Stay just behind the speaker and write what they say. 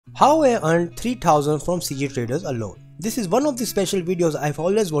How I earned 3000 from Cgtraders alone. This is one of the special videos I've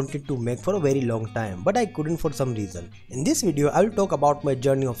always wanted to make for a very long time, but I couldn't for some reason. In this video, I will talk about my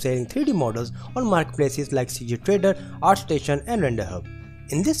journey of selling 3D models on marketplaces like Cgtrader, ArtStation and RenderHub.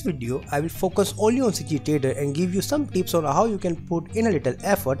 In this video, I will focus only on Cgtrader and give you some tips on how you can put in a little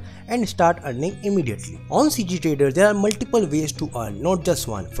effort and start earning immediately. On Cgtrader, there are multiple ways to earn, not just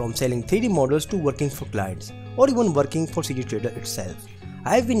one, from selling 3D models to working for clients, or even working for Cgtrader itself.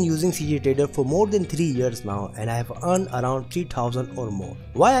 I have been using Cgtrader for more than 3 years now and I have earned around 3000 or more.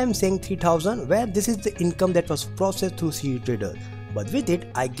 Why I am saying 3000? Well, this is the income that was processed through Cgtrader, but with it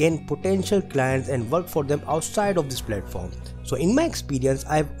I gained potential clients and work for them outside of this platform. So in my experience,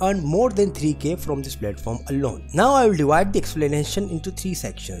 I have earned more than 3k from this platform alone. Now I will divide the explanation into 3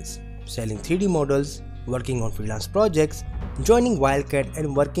 sections: selling 3D models, working on freelance projects, joining WildCAD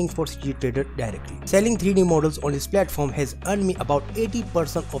and working for Cgtrader directly. Selling 3D models on this platform has earned me about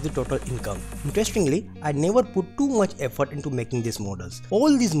 80% of the total income. Interestingly, I never put too much effort into making these models.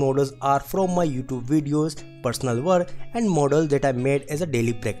 All these models are from my YouTube videos, personal work and models that I made as a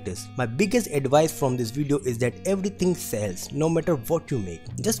daily practice. My biggest advice from this video is that everything sells, no matter what you make.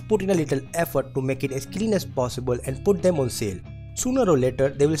 Just put in a little effort to make it as clean as possible and put them on sale. Sooner or later,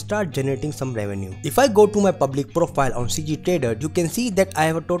 they will start generating some revenue. If I go to my public profile on Cgtrader, you can see that I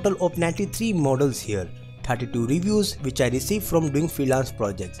have a total of 93 models here, 32 reviews which I received from doing freelance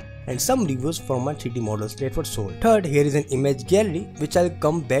projects, and some reviews from my 3D models that were sold. Third, here is an image gallery which I'll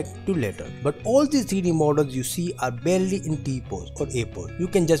come back to later. But all these 3D models you see are barely in T-pose or A-pose. You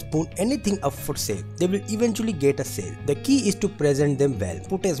can just put anything up for sale. They will eventually get a sale. The key is to present them well.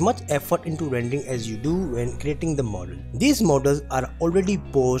 Put as much effort into rendering as you do when creating the model. These models are already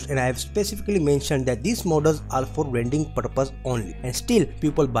posed and I have specifically mentioned that these models are for rendering purpose only, and still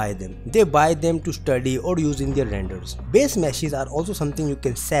people buy them. They buy them to study or use in their renders. Base meshes are also something you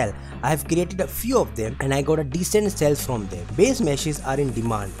can sell. I have created a few of them and I got a decent sales from them. Base meshes are in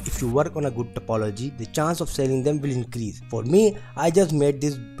demand. If you work on a good topology, the chance of selling them will increase. For me, I just made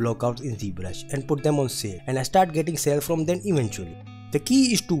these blockouts in ZBrush and put them on sale, and I start getting sales from them eventually. The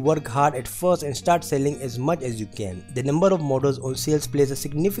key is to work hard at first and start selling as much as you can. The number of models on sales plays a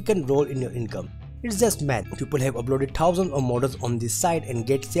significant role in your income. It's just math. People have uploaded thousands of models on this site and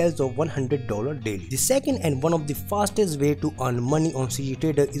get sales of $100 daily. The second and one of the fastest way to earn money on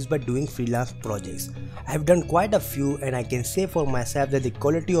Cgtrader is by doing freelance projects. I have done quite a few and I can say for myself that the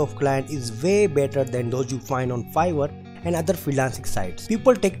quality of client is way better than those you find on Fiverr and other freelancing sites.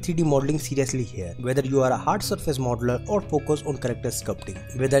 People take 3D modeling seriously here, whether you are a hard surface modeler or focus on character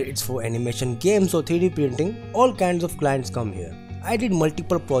sculpting. Whether it's for animation, games or 3D printing, all kinds of clients come here. I did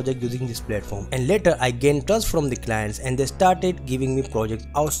multiple projects using this platform and later I gained trust from the clients and they started giving me projects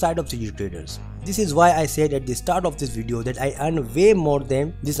outside of Cgtraders. This is why I said at the start of this video that I earn way more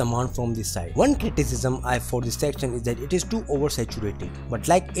than this amount from this site. One criticism I have for this section is that it is too oversaturated, but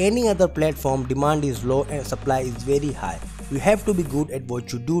like any other platform, demand is low and supply is very high. You have to be good at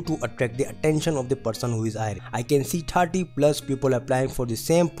what you do to attract the attention of the person who is hiring. I can see 30 plus people applying for the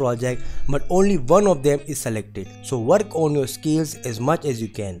same project, but only one of them is selected. So work on your skills as much as you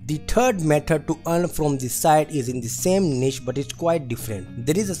can. The third method to earn from this site is in the same niche, but it's quite different.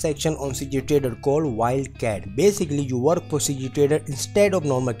 There is a section on Cgtrader called WildCAD. Basically, you work for Cgtrader instead of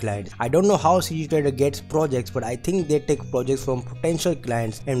normal clients. I don't know how Cgtrader gets projects, but I think they take projects from potential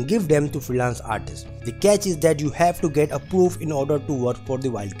clients and give them to freelance artists. The catch is that you have to get approved in order to work for the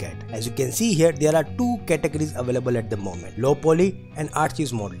WildCAD. As you can see here, there are 2 categories available at the moment: low poly and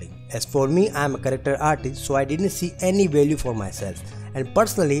artist modeling. As for me, I am a character artist, so I didn't see any value for myself, and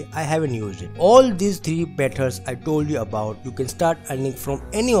personally I haven't used it. All these 3 methods I told you about, you can start earning from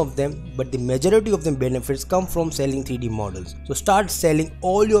any of them, but the majority of the benefits come from selling 3D models. So start selling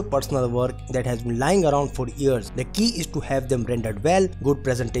all your personal work that has been lying around for years. The key is to have them rendered well. Good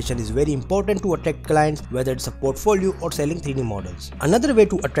presentation is very important to attract clients, whether it's a portfolio or selling 3D models. Another way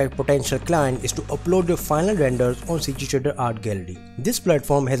to attract potential clients is to upload your final renders on Cgtrader Art Gallery. This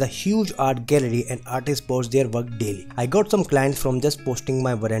platform has a huge art gallery and artists post their work daily. I got some clients from just posting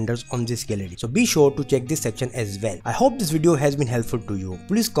my renders on this gallery, so be sure to check this section as well. I hope this video has been helpful to you.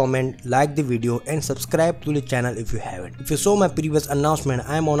 Please comment, like the video and subscribe to the channel if you haven't. If you saw my previous announcement,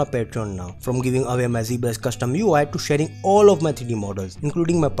 I am on a Patreon now. From giving away my ZBrush custom UI to sharing all of my 3D models,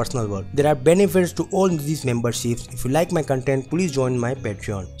 including my personal work. There are benefits to all these memberships. If you like my content, please join my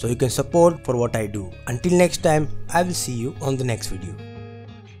Patreon so you can support for what I do. Until next time, I will see you on the next video.